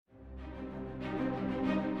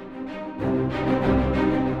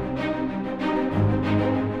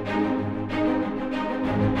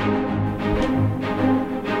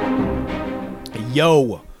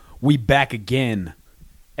Yo, we back again.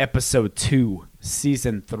 Episode 2,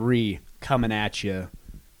 Season 3, coming at you.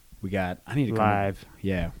 We got, I need to come live.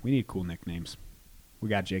 Yeah, we need cool nicknames. We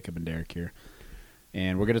got Jacob and Derek here.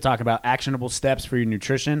 And we're going to talk about actionable steps for your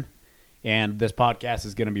nutrition. And this podcast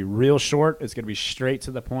is going to be real short. It's going to be straight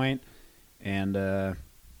to the point. And,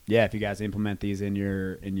 yeah, if you guys implement these in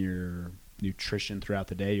your nutrition throughout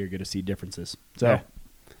the day, you're going to see differences. So,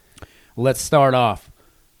 let's start off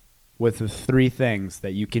with the 3 things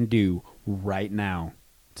that you can do right now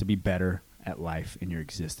to be better at life in your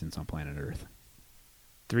existence on planet Earth.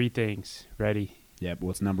 3 things. Ready? Yep.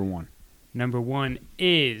 What's number 1? Number 1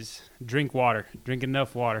 is drink water. Drink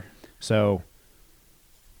enough water. So,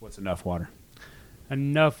 what's enough water?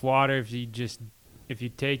 Enough water if you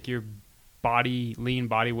take your lean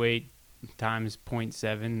body weight times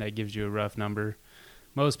 0.7, that gives you a rough number.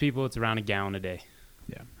 Most people, it's around a gallon a day.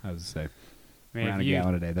 Yeah, I was going to say. Man, Around a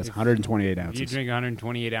gallon a day. That's 128 ounces. If you drink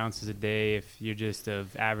 128 ounces a day, if you're just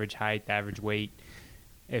of average height, average weight,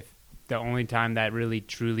 if the only time that really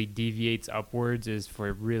truly deviates upwards is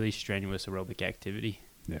for really strenuous aerobic activity.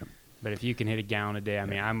 Yeah. But if you can hit a gallon a day, I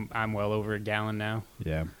mean, I'm well over a gallon now.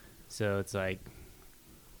 Yeah. So it's like,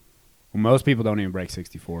 well, most people don't even break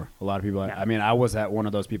 64. A lot of people, No. I mean, I was at one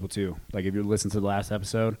of those people too. Like if you listen to the last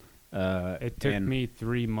episode. it took me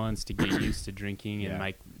 3 months to get used to drinking and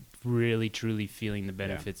like really truly feeling the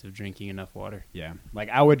benefits of drinking enough water. Yeah. Like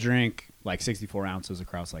I would drink like 64 ounces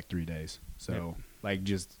across like 3 days. So like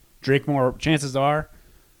just drink more. Chances are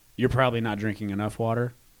you're probably not drinking enough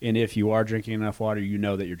water. And if you are drinking enough water, you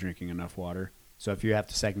know that you're drinking enough water. So if you have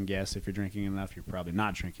to second guess if you're drinking enough, you're probably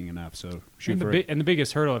not drinking enough. So shoot for it. And the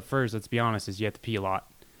biggest hurdle at first, let's be honest, is you have to pee a lot.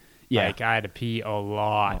 Yeah. Like I had to pee a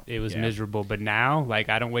lot. It was miserable. But now, like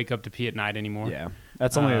I don't wake up to pee at night anymore. Yeah.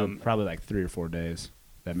 That's only probably like 3 or 4 days.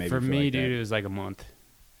 That made for me feel me, like dude, that. it was like a month.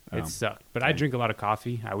 It sucked. But Okay. I drink a lot of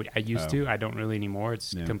coffee. I used to. I don't really anymore.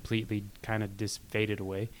 It's Yeah. completely kind of faded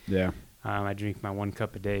away. Yeah. I drink my 1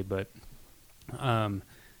 cup a day. But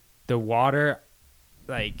the water,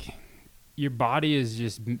 like your body is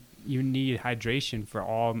just, you need hydration for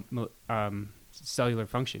all cellular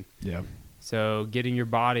function. Yeah. So getting your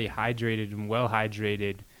body hydrated and well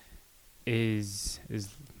hydrated is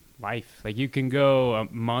life. Like you can go a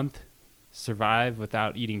month survive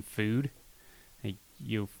without eating food, like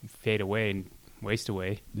you fade away and waste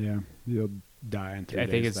away. Yeah. You'll die in 3 days. I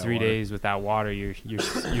think it's without 3 water. days without water.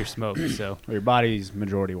 You're smoked. So Well, your body's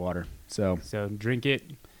majority water. So drink it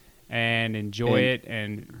and enjoy it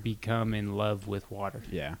and become in love with water.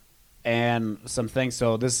 yeah. And some things.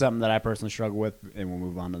 So this is something that I personally struggle with, and we'll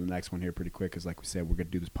move on to the next one here pretty quick because, like we said, we're going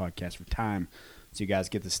to do this podcast for time, so you guys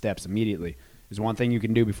get the steps immediately. There's one thing you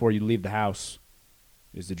can do before you leave the house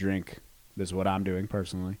is to drink. This is what I'm doing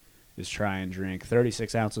personally, is try and drink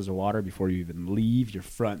 36 ounces of water before you even leave your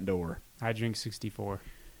front door. I drink 64.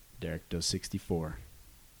 Derek does 64.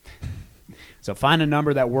 So find a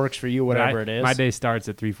number that works for you, whatever it is. My day starts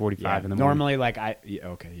at 3:45 in the morning. Normally, like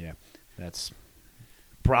that's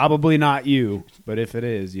probably not you, but if it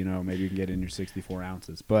is, maybe you can get in your 64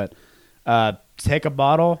 ounces. But take a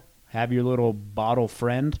bottle, have your little bottle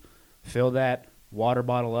friend, fill that water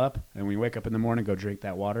bottle up, and when you wake up in the morning, go drink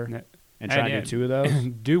that water. And try to do 2 of those.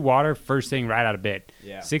 Do water first thing right out of bed.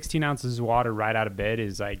 Yeah. 16 ounces of water right out of bed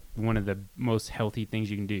is like one of the most healthy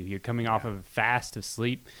things you can do. You're coming off of a fast of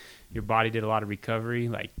sleep. Your body did a lot of recovery,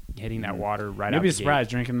 like hitting that water right out You'll be the gate.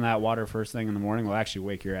 surprised drinking that water first thing in the morning will actually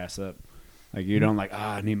wake your ass up. Like you don't like,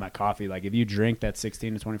 I need my coffee. Like if you drink that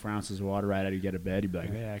 16 to 24 ounces of water right out of you get to bed, you'd be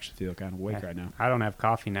like, hey, I actually feel kind of awake right now. I don't have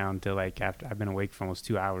coffee now until like after I've been awake for almost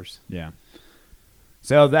 2 hours. Yeah.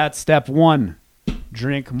 So that's step 1.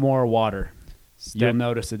 Drink more water. You'll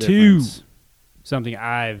notice a difference. 2, something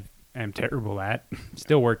I am terrible at,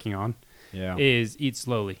 still working on, is eat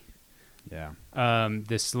slowly. Yeah.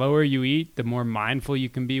 The slower you eat, the more mindful you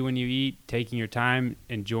can be when you eat. Taking your time,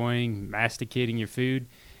 enjoying, masticating your food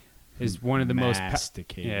is one of the most...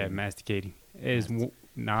 masticating is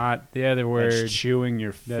not the other word. That's chewing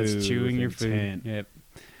your food. That's chewing your intent. food. Yep.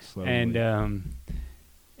 Slowly. And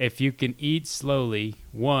if you can eat slowly,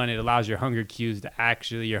 1, it allows your hunger cues to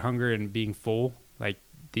actually, your hunger and being full, like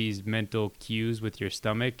these mental cues with your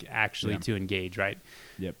stomach, actually to engage, right?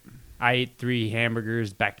 Yep. I ate 3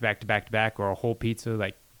 hamburgers back to back to back to back, or a whole pizza,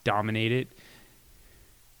 like dominate it.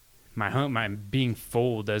 My being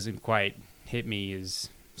full doesn't quite hit me as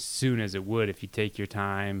soon as it would if you take your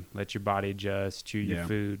time, let your body adjust, chew your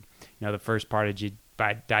food. The first part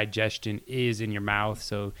of digestion is in your mouth,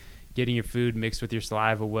 so getting your food mixed with your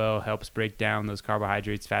saliva well helps break down those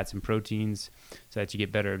carbohydrates, fats, and proteins so that you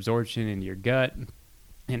get better absorption into your gut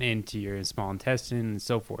and into your small intestine and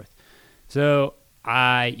so forth. So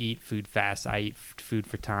I eat food fast. I eat food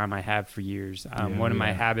for time. I have for years. One of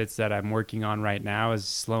my habits that I'm working on right now is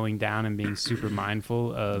slowing down and being super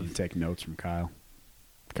mindful of. You take notes from Kyle.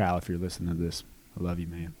 Kyle, if you're listening to this, I love you,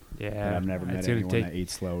 man. Yeah, but I've never met anyone that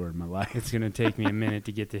eats slower in my life. It's going to take me a minute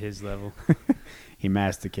to get to his level. He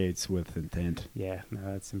masticates with intent. Yeah, no,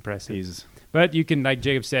 that's impressive. Jesus. But you can, like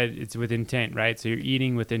Jacob said, it's with intent, right? So you're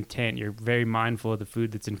eating with intent. You're very mindful of the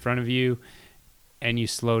food that's in front of you, and you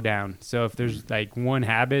slow down. So if there's like one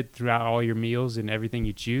habit throughout all your meals and everything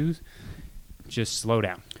you choose, just slow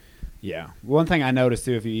down. Yeah. One thing I noticed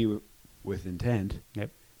too, if you eat with intent,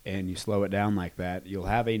 yep, and you slow it down like that, you'll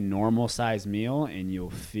have a normal size meal and you'll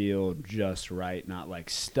feel just right, not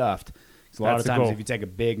like stuffed. Because a lot of times if you take a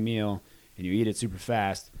big meal and you eat it super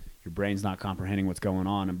fast, your brain's not comprehending what's going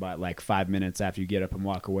on. And by like 5 minutes after you get up and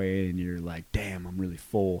walk away and you're like, damn, I'm really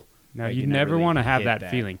full. No, like, you never want to have that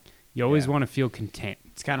feeling. You always want to feel content.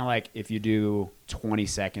 It's kind of like if you do 20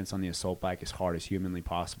 seconds on the assault bike as hard as humanly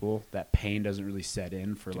possible, that pain doesn't really set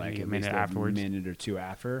in for like at least a minute or two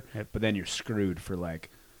after. Yep. But then you're screwed for like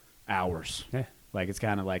hours. Yeah. Like it's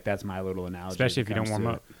kind of like that's my little analogy. Especially if you don't warm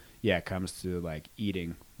up. Yeah, it comes to like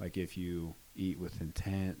eating. Like if you eat with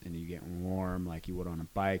intent and you get warm like you would on a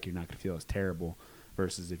bike, you're not going to feel as terrible.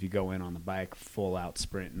 Versus if you go in on the bike, full out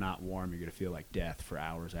sprint, not warm, you're going to feel like death for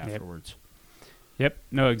hours afterwards. Yep.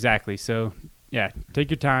 No, exactly. So, yeah,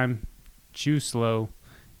 take your time, chew slow,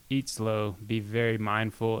 eat slow, be very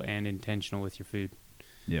mindful and intentional with your food.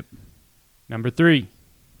 Yep. Number 3,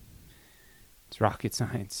 it's rocket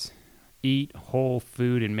science. Eat whole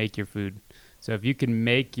food and make your food. So if you can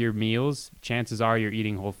make your meals, chances are you're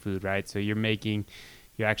eating whole food, right? So you're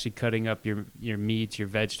actually cutting up your meats, your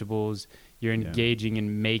vegetables. You're engaging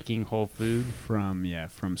in making whole food from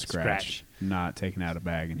scratch, not taking out a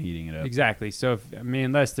bag and heating it up. Exactly. So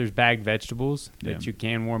unless there's bagged vegetables that you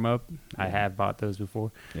can warm up, I have bought those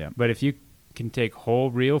before. Yeah. But if you can take whole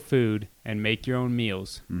real food and make your own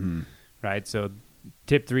meals, right? So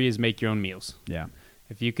tip 3 is make your own meals. Yeah.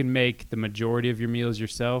 If you can make the majority of your meals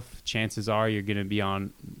yourself, chances are you're going to be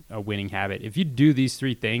on a winning habit. If you do these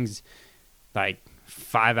 3 things, like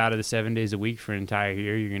 5 out of the 7 days a week for an entire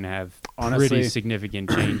year, you're going to have pretty significant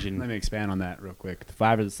change. Let me expand on that real quick. The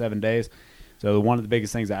 5 of the 7 days. So one of the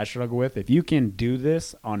biggest things that I struggle with, if you can do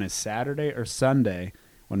this on a Saturday or Sunday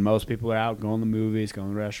when most people are out going to the movies, going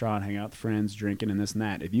to the restaurant, hanging out with friends, drinking and this and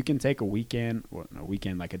that, if you can take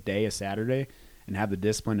like a day, a Saturday, and have the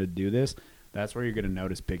discipline to do this, that's where you're going to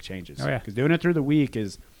notice big changes. Oh, yeah. Because doing it through the week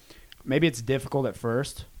is, maybe it's difficult at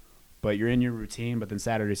first, but you're in your routine. But then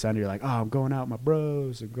Saturday, Sunday, you're like, oh, I'm going out with my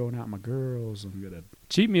bros. I'm going out with my girls. I'm going to.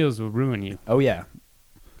 Cheat meals will ruin you. Oh, yeah.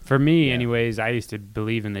 For me, anyways, I used to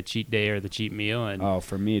believe in the cheat day or the cheat meal. And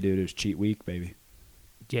for me, dude, it was cheat week, baby.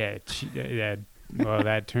 Yeah. Well,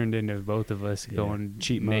 that turned into both of us going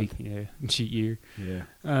cheat month. Yeah. Cheat year. Yeah.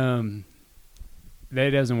 That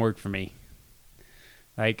doesn't work for me.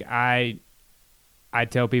 Like I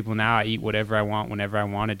tell people now I eat whatever I want whenever I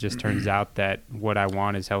want. It just turns out that what I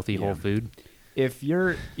want is healthy whole food. If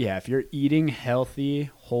you're eating healthy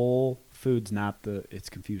whole foods, it's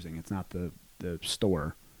confusing. It's not the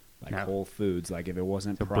store, like Whole Foods. Like if it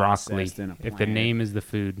wasn't processed broccoli, in a plant, if the name is the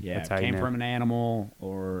food, that's how it came you know. from an animal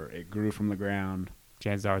or it grew from the ground.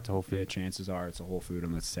 Chances are it's a whole food. Yeah, chances are it's a whole food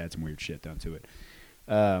unless it's had some weird shit done to it.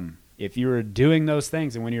 If you're doing those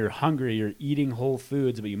things and when you're hungry, you're eating whole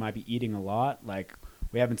foods, but you might be eating a lot. Like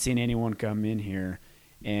we haven't seen anyone come in here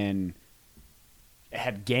and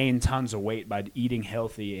had gained tons of weight by eating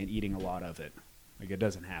healthy and eating a lot of it. Like it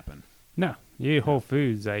doesn't happen. No, you eat whole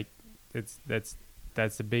foods. Like that's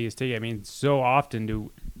the biggest thing. I mean, so often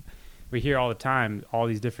we hear all the time all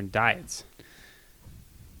these different diets.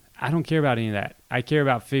 I don't care about any of that. I care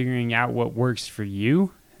about figuring out what works for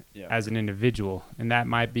you. Yeah. As an individual, and that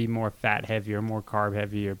might be more fat heavy or more carb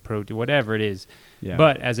heavy or protein, whatever it is. Yeah.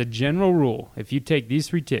 But as a general rule, if you take these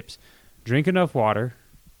 3 tips, drink enough water,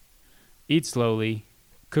 eat slowly,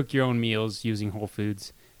 cook your own meals using whole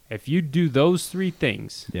foods. If you do those 3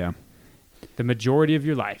 things, the majority of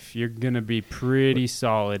your life, you're going to be pretty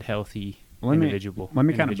solid, healthy individual. Let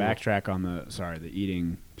me kind of backtrack on the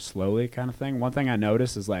eating slowly kind of thing. One thing I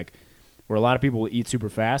noticed is like, where a lot of people will eat super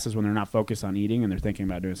fast is when they're not focused on eating and they're thinking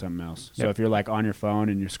about doing something else. So if you're like on your phone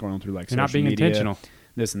and you're scrolling through like social not being media, intentional,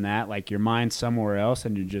 this and that, like your mind's somewhere else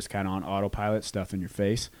and you're just kind of on autopilot, stuff in your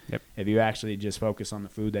face. Yep. If you actually just focus on the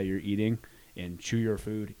food that you're eating and chew your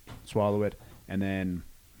food, swallow it, and then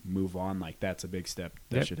move on, like that's a big step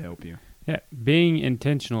that should help you. Yeah, being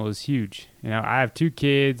intentional is huge. You know, I have 2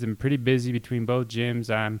 kids. I'm pretty busy between both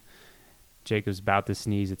gyms. Jacob's about to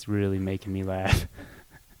sneeze. It's really making me laugh.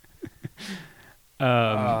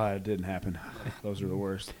 It didn't happen. Those are the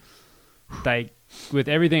worst. Like with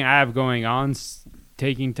everything I have going on,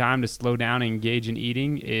 taking time to slow down and engage in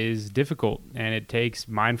eating is difficult, and it takes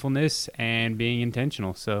mindfulness and being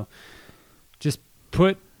intentional. So just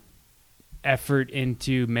put effort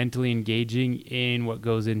into mentally engaging in what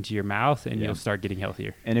goes into your mouth, and you'll start getting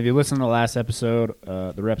healthier. And if you listen to the last episode,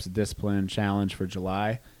 the Reps of Discipline Challenge for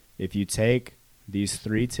July, if you take these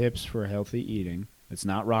 3 tips for healthy eating, it's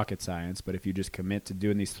not rocket science, but if you just commit to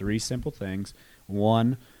doing these 3 simple things: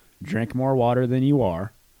 1, drink more water than you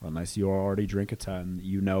are, unless you already drink a ton.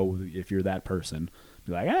 You know, if you're that person,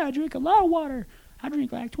 be like, I drink a lot of water. I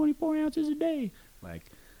drink like 24 ounces a day.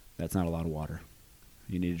 Like, that's not a lot of water.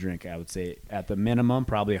 You need to drink, I would say, at the minimum,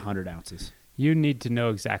 probably 100 ounces. You need to know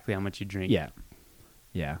exactly how much you drink.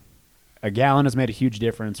 Yeah. A gallon has made a huge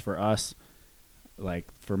difference for us. Like,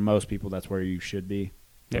 for most people, that's where you should be.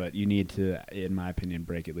 Yep. But you need to, in my opinion,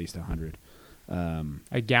 break at least 100.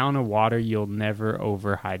 A gallon of water, you'll never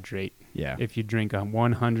overhydrate. Yeah. If you drink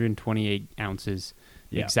 128 ounces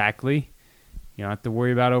exactly, you don't have to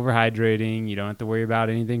worry about overhydrating. You don't have to worry about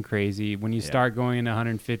anything crazy. When you start going into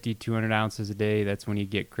 150, 200 ounces a day, that's when you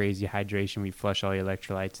get crazy hydration. We flush all your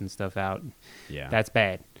electrolytes and stuff out. Yeah. That's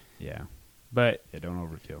bad. Yeah. But don't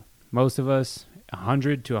overkill. Most of us,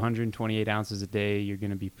 100 to 128 ounces a day, you're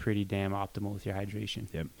going to be pretty damn optimal with your hydration.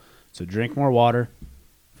 Yep. So drink more water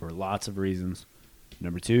for lots of reasons.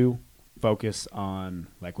 Number 2, focus on,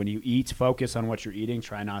 like when you eat, focus on what you're eating.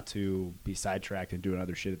 Try not to be sidetracked and doing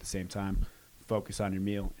other shit at the same time. Focus on your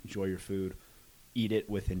meal. Enjoy your food. Eat it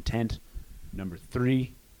with intent. Number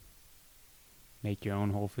 3, make your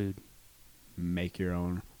own whole food. Make your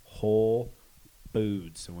own whole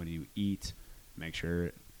food. So when you eat, make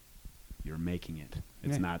sure you're making it.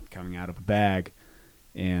 It's not coming out of a bag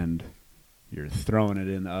and you're throwing it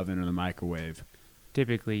in the oven or the microwave.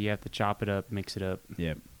 Typically, you have to chop it up, mix it up.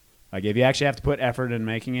 Yep. Like if you actually have to put effort in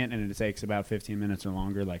making it and it takes about 15 minutes or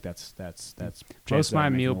longer, like that's most of my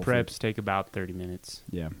meal preps take about 30 minutes.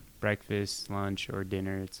 Yeah. Breakfast, lunch, or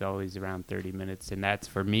dinner, it's always around 30 minutes, and that's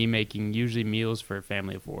for me making usually meals for a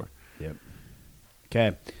family of 4. Yep.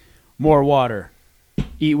 Okay. More water.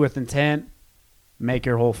 Eat with intent. Make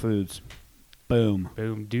your whole foods. Boom.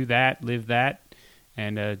 Boom. Do that, live that,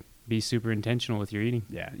 and be super intentional with your eating.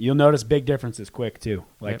 Yeah. You'll notice big differences quick too.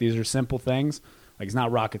 Like these are simple things. Like it's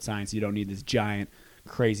not rocket science. You don't need this giant,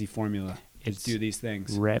 crazy formula. Just do these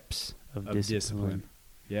things. Reps of discipline.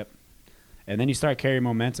 Yep. And then you start carrying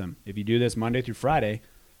momentum. If you do this Monday through Friday,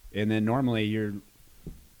 and then normally you're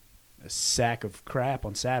a sack of crap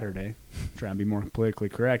on Saturday, trying to be more politically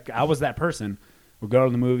correct. I was that person. We'll go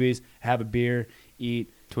to the movies, have a beer,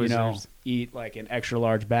 eat Twizzlers. Eat like an extra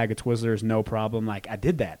large bag of Twizzlers, no problem. Like I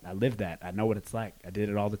did that. I lived that. I know what it's like. I did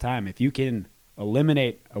it all the time. If you can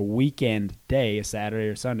eliminate a weekend day, a Saturday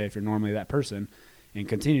or Sunday, if you're normally that person, and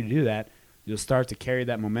continue to do that, you'll start to carry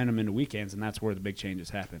that momentum into weekends, and that's where the big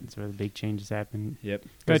changes happen. That's where the big changes happen. Yep.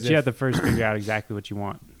 But you have to first figure out exactly what you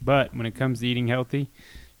want. But when it comes to eating healthy,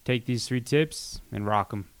 take these 3 tips and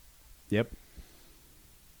rock them. Yep.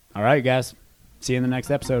 All right, guys. See you in the next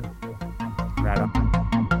episode. Right on.